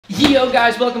Yo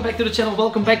guys, welcome back to the channel,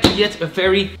 welcome back to yet a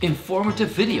very informative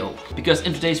video. Because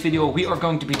in today's video we are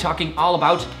going to be talking all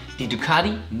about the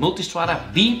Ducati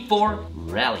Multistrada V4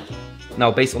 Rally.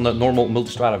 Now based on the normal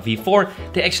Multistrada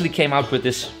V4, they actually came out with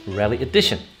this Rally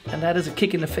Edition. And that is a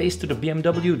kick in the face to the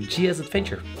BMW GS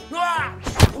Adventure.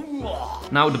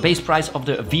 Now the base price of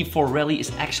the V4 Rally is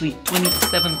actually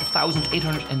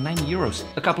 27,890 euros.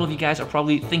 A couple of you guys are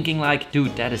probably thinking like,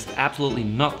 dude, that is absolutely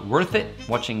not worth it,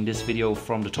 watching this video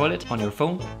from the toilet on your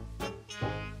phone.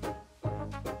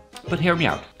 But hear me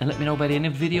out and let me know by the end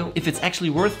of the video if it's actually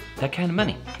worth that kind of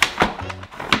money.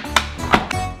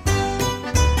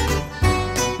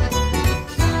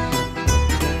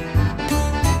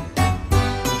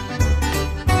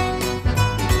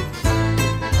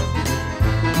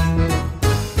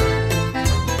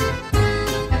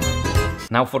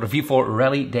 Now for the V4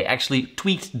 Rally, they actually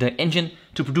tweaked the engine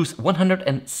to produce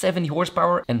 170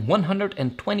 horsepower and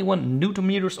 121 Newton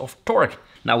meters of torque.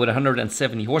 Now with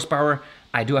 170 horsepower,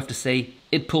 I do have to say,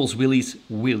 it pulls wheelies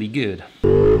really good.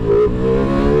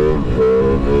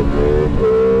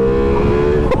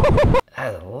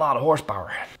 That's a lot of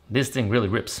horsepower. This thing really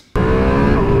rips.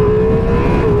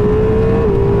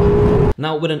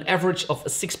 Now with an average of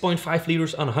 6.5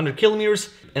 liters on 100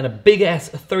 kilometers and a big ass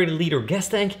 30 liter gas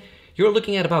tank, you're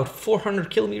looking at about 400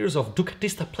 kilometers of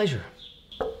Ducatista pleasure.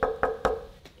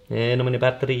 And I'm in the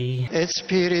battery.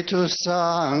 Espiritu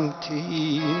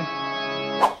Sancti.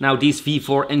 Now these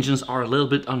V4 engines are a little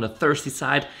bit on the thirsty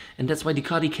side, and that's why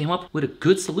Ducati came up with a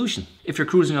good solution. If you're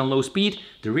cruising on low speed,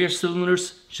 the rear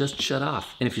cylinders just shut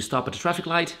off. And if you stop at the traffic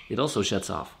light, it also shuts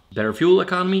off. Better fuel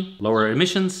economy, lower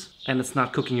emissions, and it's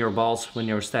not cooking your balls when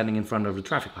you're standing in front of the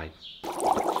traffic light.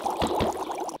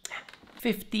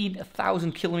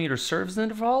 15,000 kilometer service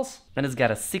intervals, and it's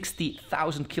got a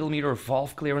 60,000 kilometer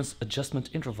valve clearance adjustment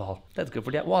interval. That's good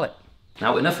for that wallet.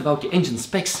 Now enough about the engine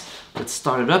specs. Let's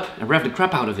start it up and rev the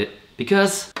crap out of it,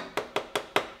 because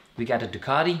we got a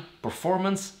Ducati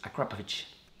Performance Akrapovic.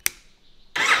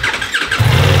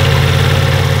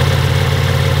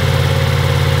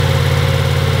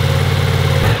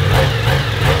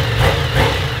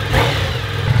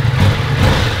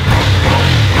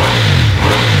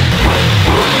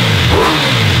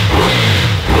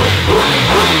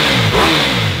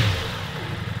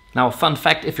 Now a fun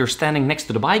fact, if you're standing next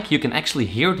to the bike, you can actually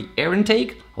hear the air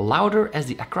intake louder as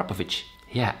the Akrapovic.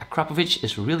 Yeah, Akrapovic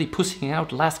is really pushing out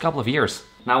the last couple of years.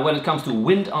 Now when it comes to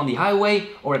wind on the highway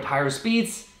or at higher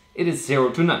speeds, it is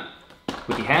 0 to none.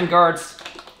 With the hand guards,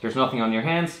 there's nothing on your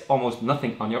hands, almost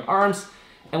nothing on your arms.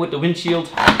 And with the windshield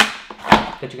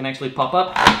that you can actually pop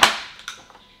up,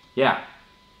 yeah,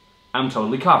 I'm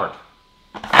totally covered.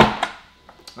 I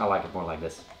like it more like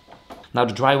this. Now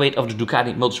the dry weight of the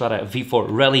Ducati Multistrada V4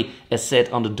 Rally, as said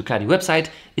on the Ducati website,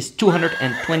 is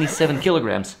 227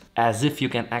 kilograms. As if you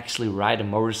can actually ride a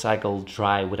motorcycle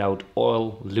dry without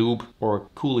oil, lube or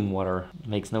cooling water.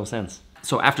 Makes no sense.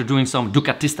 So after doing some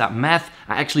Ducatista math,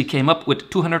 I actually came up with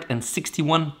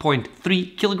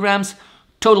 261.3 kilograms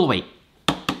total weight.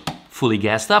 Fully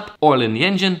gassed up, oil in the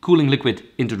engine, cooling liquid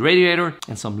into the radiator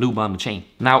and some lube on the chain.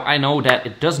 Now I know that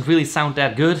it doesn't really sound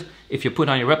that good if you put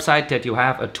on your website that you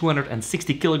have a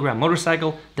 260 kilogram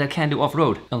motorcycle that can do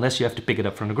off-road. Unless you have to pick it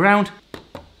up from the ground,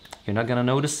 you're not gonna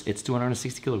notice it's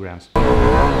 260 kilograms.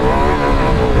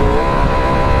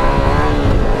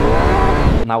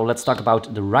 Now let's talk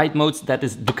about the ride modes that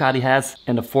this Ducati has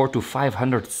and the 400 to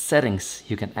 500 settings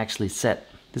you can actually set.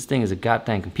 This thing is a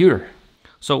goddamn computer.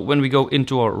 So when we go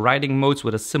into our riding modes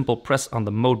with a simple press on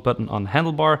the mode button on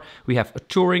handlebar, we have a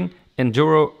touring,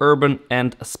 enduro, urban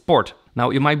and sport.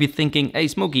 Now you might be thinking, hey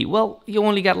Smokey, well you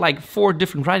only got like 4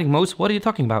 different riding modes. What are you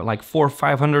talking about, like 400 or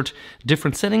 500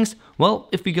 different settings? Well,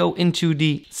 if we go into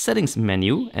the settings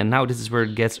menu, and now this is where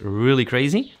it gets really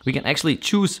crazy, we can actually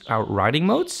choose our riding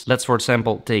modes. Let's for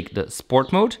example take the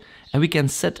sport mode, and we can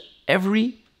set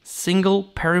every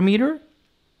single parameter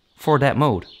for that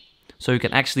mode. So you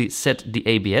can actually set the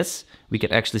ABS. We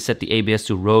can actually set the ABS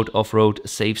to road, off-road,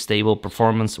 safe, stable,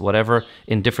 performance, whatever,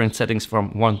 in different settings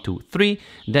from 1 to 3.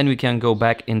 Then we can go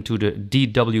back into the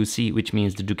DWC, which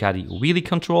means the Ducati wheelie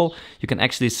control. You can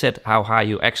actually set how high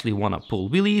you actually want to pull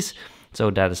wheelies. So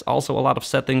that is also a lot of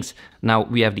settings. Now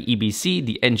we have the EBC,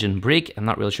 the engine brake. I'm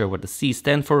not really sure what the C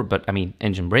stand for, but I mean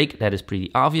engine brake, that is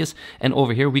pretty obvious. And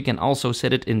over here we can also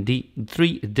set it in the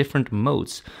 3 different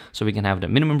modes. So we can have the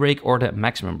minimum brake or the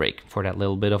maximum brake for that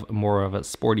little bit of more of a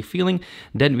sporty feeling.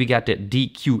 Then we got the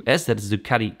DQS, that is the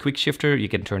Ducati quick shifter. You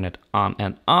can turn it on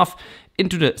and off.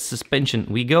 Into the suspension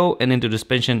we go, and into the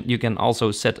suspension you can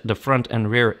also set the front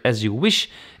and rear as you wish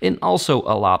in also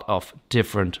a lot of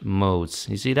different modes.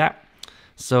 You see that?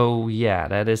 So yeah,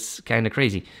 that is kind of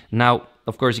crazy. Now,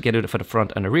 of course, you can do it for the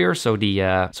front and the rear. So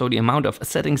the amount of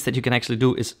settings that you can actually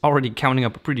do is already counting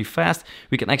up pretty fast.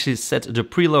 We can actually set the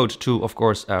preload to, of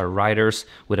course, riders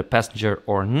with a passenger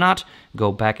or not.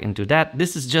 Go back into that.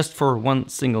 This is just for one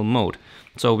single mode.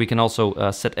 So we can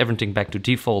also set everything back to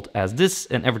default as this,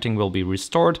 and everything will be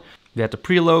restored. We had the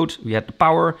preload, we had the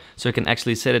power, so you can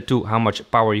actually set it to how much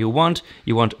power you want.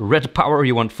 You want red power,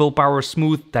 you want full power,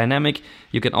 smooth, dynamic.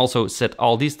 You can also set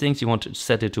all these things. You want to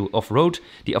set it to off-road.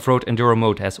 The off-road enduro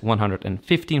mode has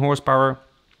 115 horsepower.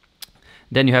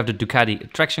 Then you have the Ducati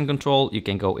traction control. You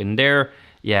can go in there.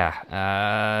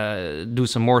 Yeah, do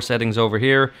some more settings over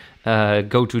here.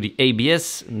 Go to the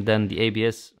ABS, and then the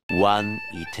ABS. One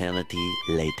eternity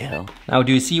later. Now,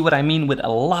 do you see what I mean with a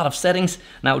lot of settings?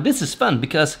 Now, this is fun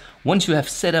because once you have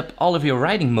set up all of your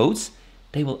riding modes,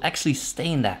 they will actually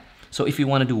stay in that. So if you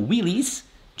want to do wheelies,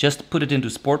 just put it into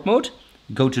sport mode,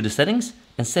 go to the settings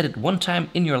and set it one time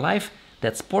in your life.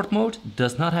 That sport mode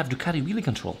does not have Ducati wheelie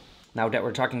control. Now that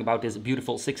we're talking about this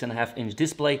beautiful 6.5-inch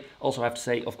display, also have to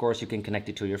say, of course, you can connect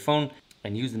it to your phone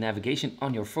and use the navigation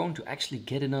on your phone to actually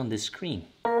get it on this screen.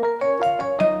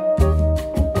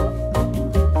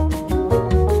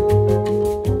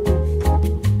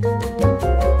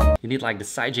 You need like the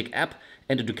Skyhook app,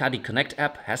 and the Ducati Connect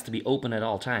app has to be open at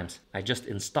all times. I just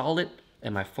installed it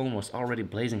and my phone was already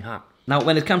blazing hot. Now,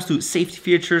 when it comes to safety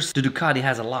features, the Ducati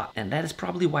has a lot, and that is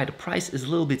probably why the price is a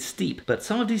little bit steep. But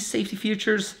some of these safety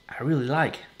features I really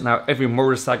like. Now, every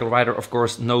motorcycle rider, of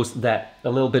course, knows that a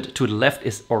little bit to the left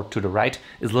is, or to the right,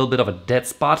 is a little bit of a dead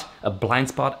spot, a blind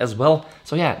spot as well.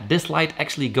 So yeah, this light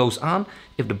actually goes on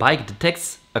if the bike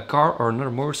detects a car or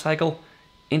another motorcycle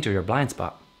into your blind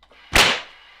spot.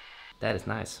 That is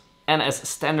nice. And as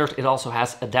standard, it also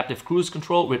has adaptive cruise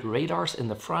control with radars in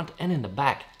the front and in the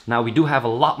back. Now, we do have a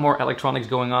lot more electronics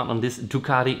going on this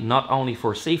Ducati, not only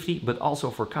for safety, but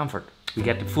also for comfort. We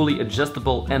get the fully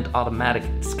adjustable and automatic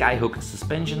Skyhook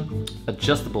suspension,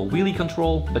 adjustable wheelie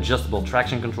control, adjustable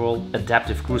traction control,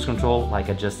 adaptive cruise control, like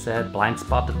I just said, blind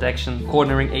spot detection,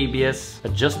 cornering ABS,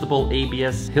 adjustable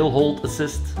ABS, hill hold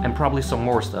assist, and probably some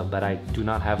more stuff, but I do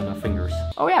not have enough fingers.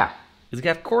 Oh yeah, it's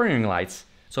got cornering lights.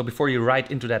 So before you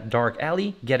ride into that dark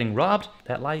alley getting robbed,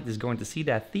 that light is going to see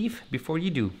that thief before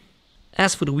you do.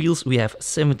 As for the wheels, we have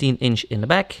 17-inch in the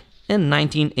back and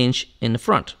 19-inch in the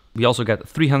front. We also got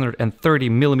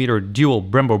 330mm dual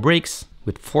Brembo brakes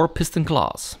with 4-piston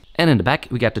claws. And in the back,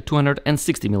 we got the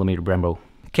 260mm Brembo.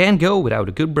 Can't go without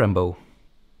a good Brembo.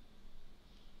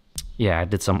 Yeah, I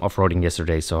did some off-roading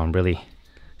yesterday, so I'm really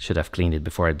should have cleaned it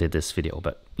before I did this video,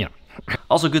 but you know.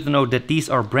 Also good to know that these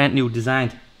are brand new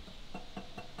designed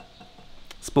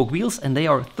spoke wheels, and they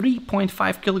are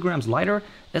 3.5 kilograms lighter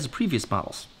as the previous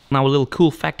models. Now, a little cool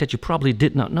fact that you probably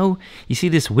did not know. You see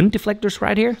these wind deflectors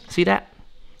right here? See that?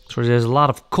 So there's a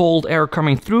lot of cold air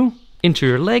coming through into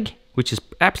your leg, which is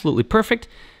absolutely perfect.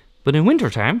 But in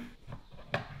wintertime,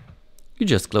 you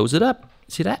just close it up.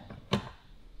 See that?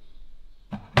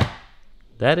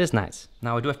 That is nice.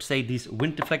 Now, I do have to say these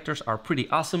wind deflectors are pretty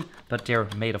awesome, but they're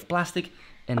made of plastic.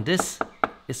 And this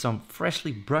is some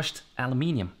freshly brushed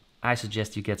aluminium. I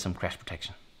suggest you get some crash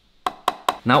protection.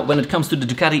 Now, when it comes to the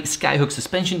Ducati Skyhook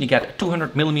suspension, you got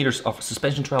 200mm of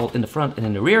suspension travel in the front and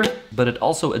in the rear, but it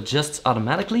also adjusts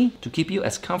automatically to keep you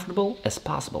as comfortable as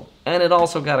possible. And it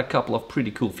also got a couple of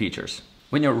pretty cool features.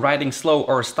 When you're riding slow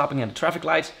or stopping at a traffic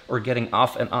light or getting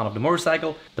off and on of the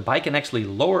motorcycle, the bike can actually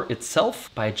lower itself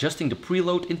by adjusting the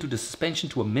preload into the suspension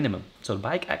to a minimum. So the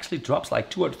bike actually drops like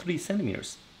 2 or 3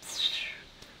 centimeters.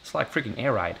 It's like freaking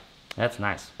air ride. That's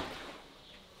nice.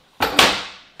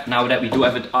 Now that we do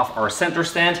have it off our center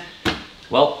stand,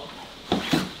 well,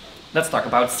 let's talk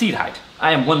about seat height.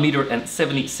 I am 1 meter and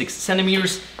 76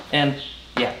 centimeters, and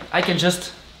yeah, I can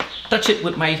just touch it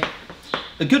with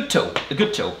a good toe.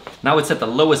 Now it's at the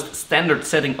lowest standard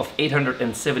setting of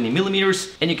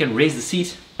 870mm, and you can raise the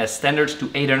seat as standard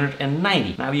to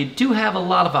 890. Now you do have a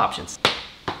lot of options.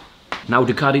 Now,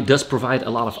 Ducati does provide a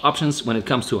lot of options when it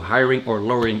comes to hiring or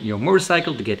lowering your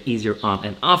motorcycle to get easier on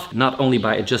and off, not only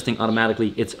by adjusting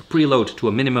automatically its preload to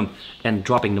a minimum and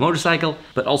dropping the motorcycle,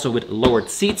 but also with lowered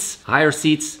seats, higher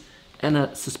seats, and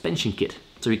a suspension kit.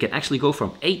 So you can actually go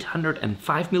from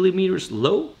 805mm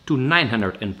low to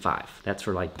 905. That's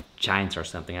for like giants or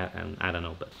something, I don't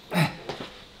know, but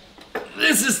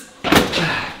this is,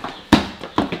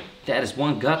 that is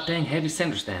one goddamn heavy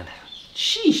center stand.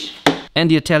 Sheesh. And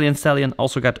the Italian Stallion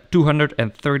also got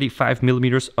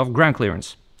 235mm of ground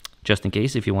clearance, just in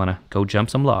case if you want to go jump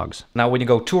some logs. Now, when you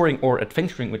go touring or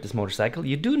adventuring with this motorcycle,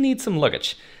 you do need some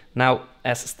luggage. Now,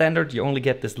 as standard, you only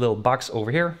get this little box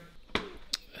over here.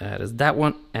 That is that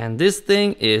one. And this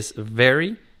thing is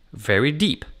very, very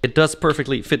deep. It does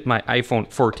perfectly fit my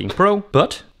iPhone 14 Pro,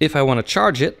 but if I want to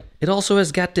charge it, it also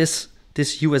has got this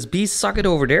USB socket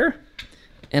over there.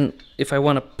 And if I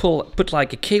want to put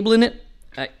like a cable in it,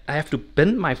 I have to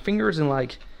bend my fingers in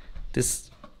like this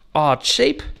odd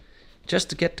shape just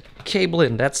to get the cable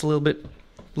in. That's a little bit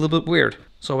weird.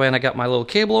 So when I got my little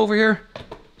cable over here,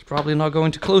 it's probably not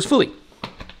going to close fully.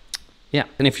 Yeah,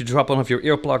 and if you drop one of your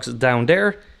earplugs down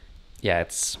there, yeah,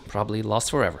 it's probably lost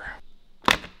forever.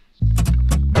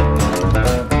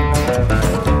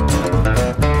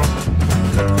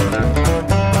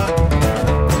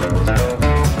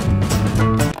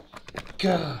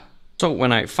 So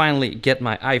when I finally get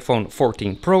my iPhone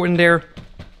 14 Pro in there,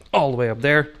 all the way up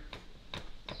there,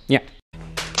 yeah.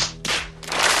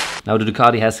 Now the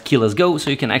Ducati has keyless go, so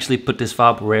you can actually put this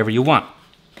fob wherever you want.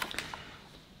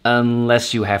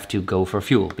 Unless you have to go for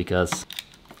fuel, because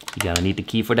you're gonna need the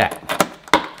key for that.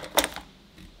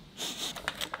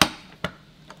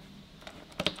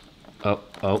 Oh,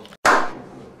 oh.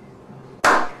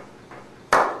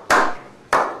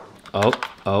 Oh,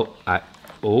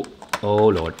 oh, oh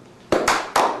Lord.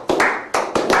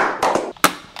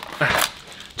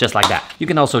 Just like that. You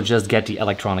can also just get the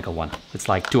electronical one. It's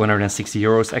like 260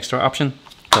 euros extra option,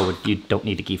 so you don't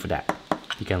need the key for that.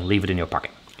 You can leave it in your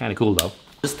pocket. Kind of cool though.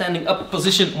 The standing up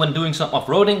position when doing some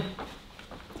off-roading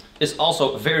is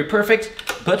also very perfect,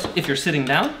 but if you're sitting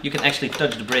down, you can actually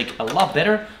touch the brake a lot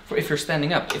better for if you're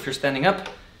standing up. If you're standing up,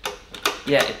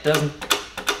 yeah, it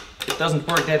doesn't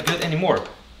work that good anymore.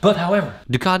 But however,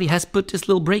 Ducati has put this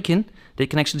little brake in. They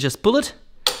can actually just pull it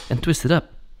and twist it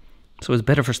up. So it's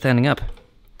better for standing up.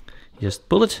 You just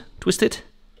pull it, twist it,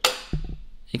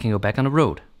 you can go back on the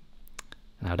road.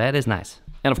 Now that is nice.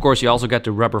 And of course you also got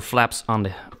the rubber flaps on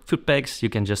the foot pegs. You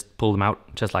can just pull them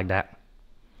out just like that.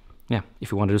 Yeah,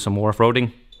 if you want to do some more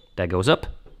off-roading, that goes up.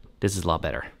 This is a lot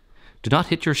better. Do not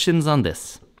hit your shins on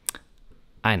this.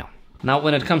 I know. Now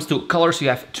when it comes to colors, you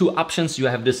have two options. You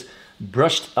have this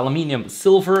brushed aluminium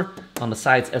silver on the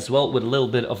sides as well, with a little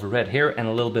bit of red here and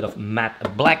a little bit of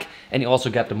matte black, and you also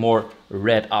got the more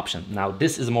red option. Now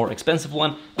this is a more expensive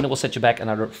one and it will set you back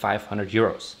another 500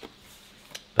 euros.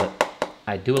 But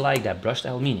I do like that brushed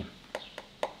aluminium.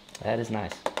 That is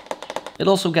nice. It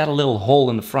also got a little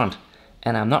hole in the front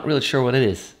and I'm not really sure what it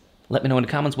is. Let me know in the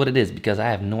comments what it is, because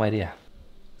I have no idea.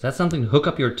 Is that something to hook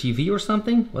up your TV or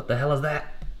something? What the hell is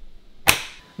that?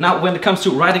 Now, when it comes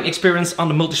to riding experience on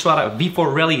the Multistrada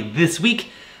V4 Rally this week,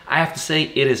 I have to say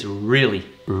it is really,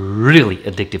 really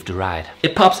addictive to ride.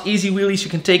 It pops easy wheelies, you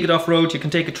can take it off-road, you can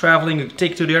take it traveling, you can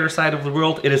take it to the other side of the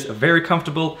world. It is very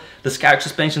comfortable. The Skyhook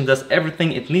suspension does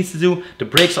everything it needs to do. The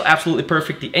brakes are absolutely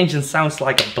perfect. The engine sounds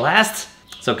like a blast.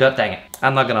 So god dang it,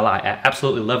 I'm not gonna lie, I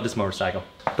absolutely love this motorcycle.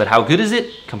 But how good is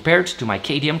it compared to my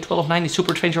KTM 1290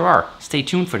 Supercharger R? Stay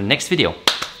tuned for the next video,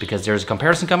 because there's a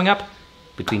comparison coming up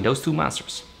between those two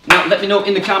monsters. Now let me know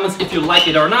in the comments if you like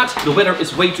it or not. The weather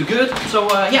is way too good, so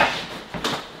yeah,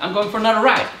 I'm going for another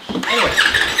ride. Anyway,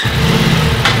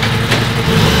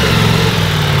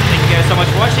 thank you guys so much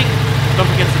for watching. Don't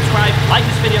forget to subscribe, like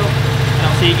this video, and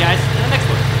I'll see you guys in the next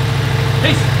one.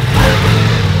 Peace!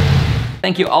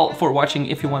 Thank you all for watching.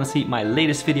 If you want to see my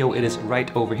latest video, it is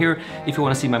right over here. If you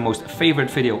want to see my most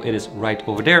favorite video, it is right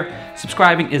over there.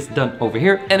 Subscribing is done over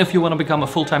here. And if you want to become a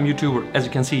full-time YouTuber, as you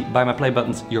can see by my play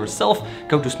buttons yourself,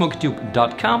 go to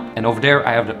smokeytube.com, and over there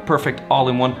I have the perfect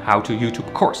all-in-one how to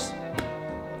YouTube course.